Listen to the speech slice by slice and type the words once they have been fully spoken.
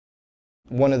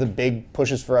One of the big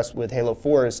pushes for us with Halo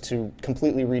 4 is to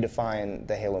completely redefine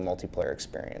the Halo multiplayer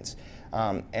experience.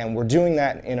 And we're doing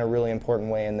that in a really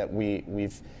important way in that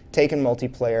we've taken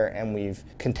multiplayer and we've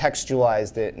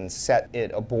contextualized it and set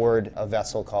it aboard a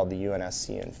vessel called the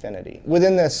UNSC Infinity.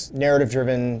 Within this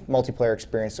narrative-driven multiplayer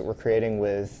experience that we're creating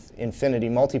with Infinity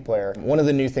Multiplayer, one of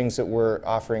the new things that we're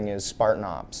offering is Spartan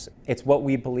Ops. It's what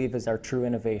we believe is our true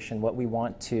innovation, what we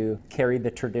want to carry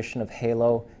the tradition of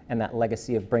Halo and that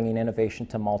legacy of bringing innovation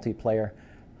to multiplayer.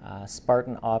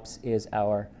 Spartan Ops is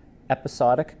our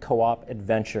episodic co-op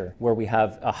adventure where we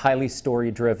have a highly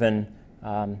story-driven,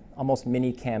 almost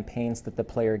mini campaigns that the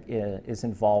player is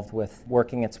involved with,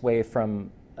 working its way from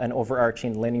an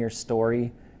overarching linear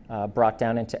story brought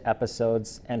down into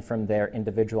episodes and from there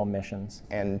individual missions.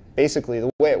 And basically the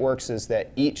way it works is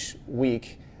that each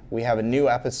week we have a new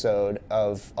episode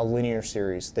of a linear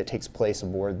series that takes place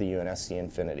aboard the UNSC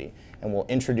Infinity. And we'll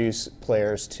introduce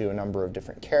players to a number of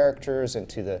different characters and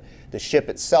to the ship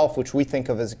itself, which we think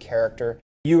of as a character.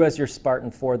 You as your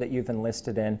Spartan 4 that you've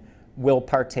enlisted in will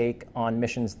partake on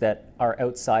missions that are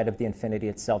outside of the Infinity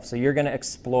itself. So you're going to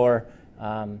explore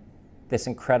this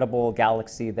incredible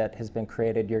galaxy that has been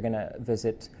created. You're going to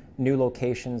visit new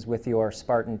locations with your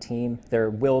Spartan team. There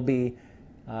will be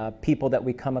people that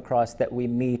we come across, that we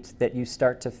meet, that you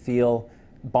start to feel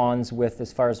bonds with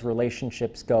as far as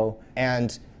relationships go.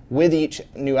 And with each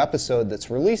new episode that's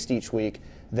released each week,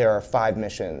 there are 5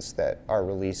 missions that are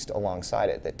released alongside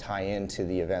it that tie into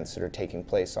the events that are taking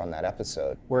place on that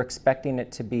episode. We're expecting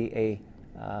it to be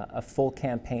a full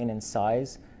campaign in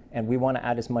size, and we want to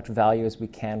add as much value as we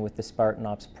can with the Spartan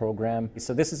Ops program.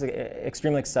 So this is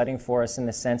extremely exciting for us in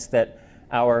the sense that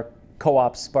our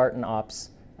co-op Spartan Ops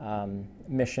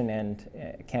mission and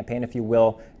campaign, if you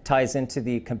will, ties into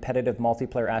the competitive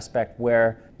multiplayer aspect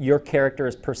where your character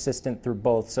is persistent through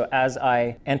both. So as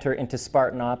I enter into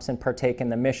Spartan Ops and partake in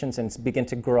the missions and begin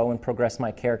to grow and progress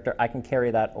my character, I can carry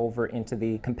that over into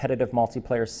the competitive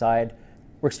multiplayer side.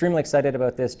 We're extremely excited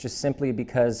about this just simply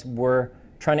because we're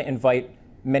trying to invite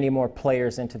many more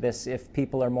players into this. If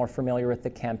people are more familiar with the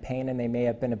campaign and they may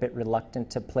have been a bit reluctant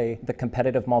to play the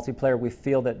competitive multiplayer, we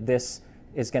feel that this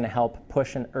is going to help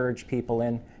push and urge people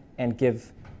in and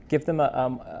give them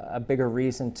a bigger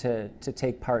reason to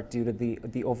take part due to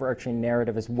the overarching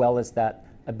narrative as well as that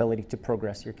ability to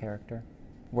progress your character.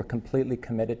 We're completely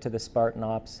committed to the Spartan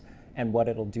Ops and what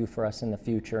it'll do for us in the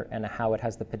future and how it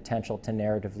has the potential to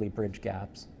narratively bridge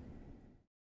gaps.